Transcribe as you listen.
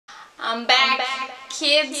I'm back,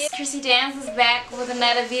 kids. KrissiDance is back with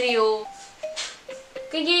another video.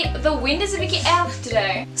 The wind is a bit out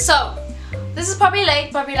today. So, this is probably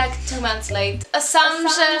late, probably like 2 months late.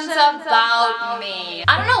 Assumptions about me.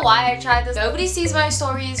 I don't know why I tried this. Nobody sees my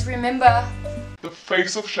stories, remember? The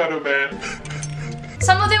face of Shadow Man.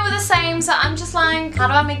 Some of them were the same, so I'm just like, how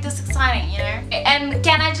do I make this exciting, you know? And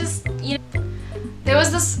can I just, you know, there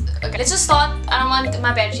was this, okay, let's just start. I don't want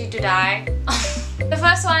my battery to die. The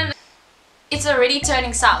first one, it's already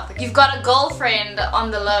turning south. You've got a girlfriend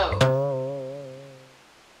on the low.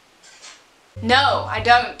 No, I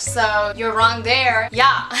don't, so you're wrong there.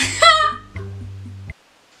 Yeah.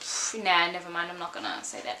 Nah, never mind, I'm not gonna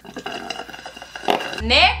say that.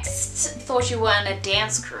 Next, thought you were in a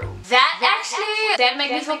dance crew. That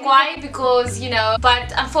made me feel quiet because, you know,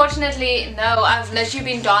 but unfortunately, no, I've literally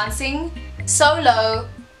been dancing solo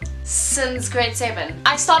since grade 7.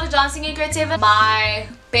 I started dancing in grade 7. My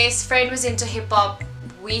best friend was into hip-hop.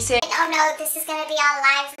 We said, oh no, this is gonna be our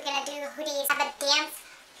lives, we're gonna do hoodies, have a dance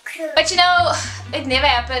crew. But you know, it never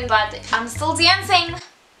happened, but I'm still dancing.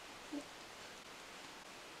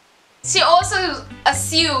 She also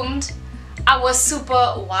assumed I was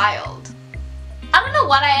super wild. I don't know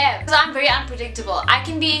what I am, because I'm very unpredictable. I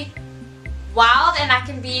can be wild and I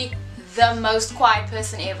can be the most quiet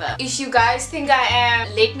person ever. If you guys think I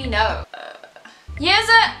am, let me know.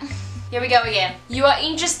 Here we go again. You are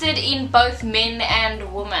interested in both men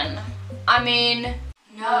and women. I mean,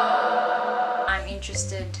 no. I'm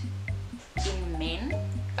interested in men.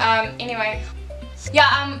 Anyway. Yeah,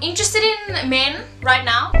 I'm interested in men right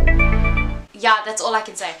now. Yeah, that's all I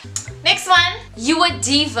can say. Next one. You a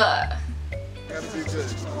diva.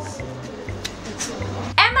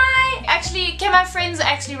 Am I? Actually, can my friends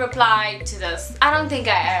actually reply to this? I don't think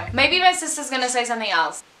I am. Maybe my sister's gonna say something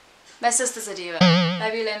else. My sister's a diva.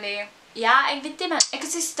 Love you, Lindy. Ja, ek weet nie man. Ek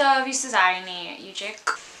is nie sturvy soos hy nie. You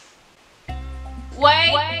check.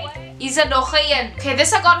 Wait. Is it nog een? Okay,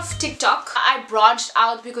 this I got off TikTok. I branched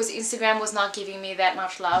out because Instagram was not giving me that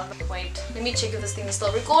much love. Wait, let me check if this thing is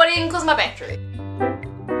still recording because my battery.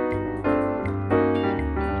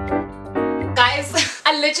 Guys,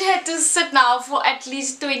 I literally had to sit now for at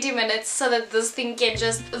least 20 minutes so that this thing can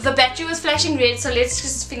just... The battery was flashing red, so let's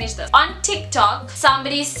just finish this. On TikTok,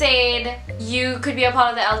 somebody said you could be a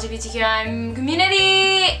part of the LGBTQI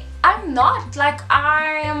community. I'm not. Like,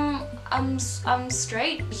 I'm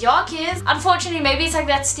straight. Yeah, kids. Unfortunately, maybe it's like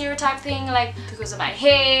that stereotype thing, like because of my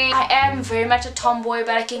hair. I am very much a tomboy,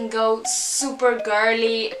 but I can go super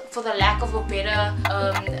girly for the lack of a better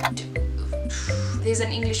there's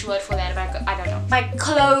an English word for that, but I don't know. My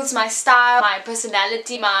clothes, my style, my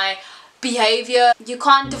personality, my behavior. You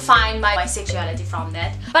can't define my sexuality from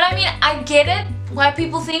that. But I mean, I get it why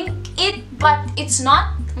people think it, but it's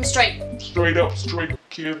not. I'm straight. Straight up, straight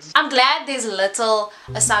kids. I'm glad there's little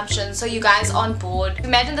assumptions so you guys on board.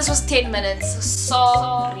 Imagine this was 10 minutes.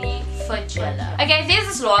 Sorry for Jella. Okay, there's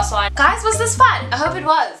this last one. Guys, was this fun? I hope it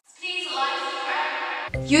was. Please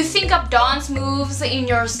like. You think up dance moves in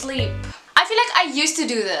your sleep. I feel like I used to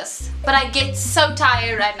do this, but I get so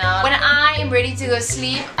tired right now. When I am ready to go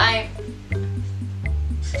sleep,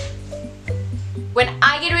 when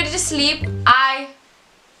I get ready to sleep, I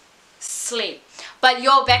sleep. But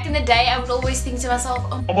yo, back in the day, I would always think to myself,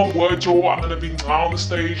 oh, I'm a word, yo, I'm gonna be on the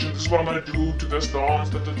stage and this is what I'm gonna do to this dance,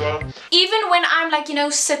 da da da. Even when I'm like, you know,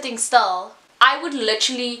 sitting still, I would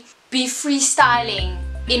literally be freestyling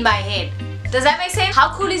in my head. Does that make sense?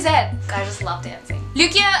 How cool is that? I just love dancing.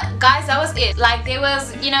 Look here, guys, that was it. Like, there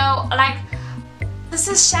was, you know, like, this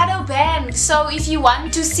is shadow banned. So if you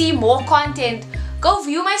want to see more content, go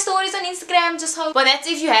view my stories on Instagram, just hope. But that's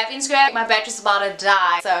if you have Instagram. My battery's about to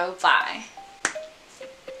die, so bye.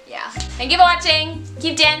 Yeah. Thank you for watching.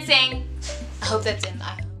 Keep dancing. I hope that's in.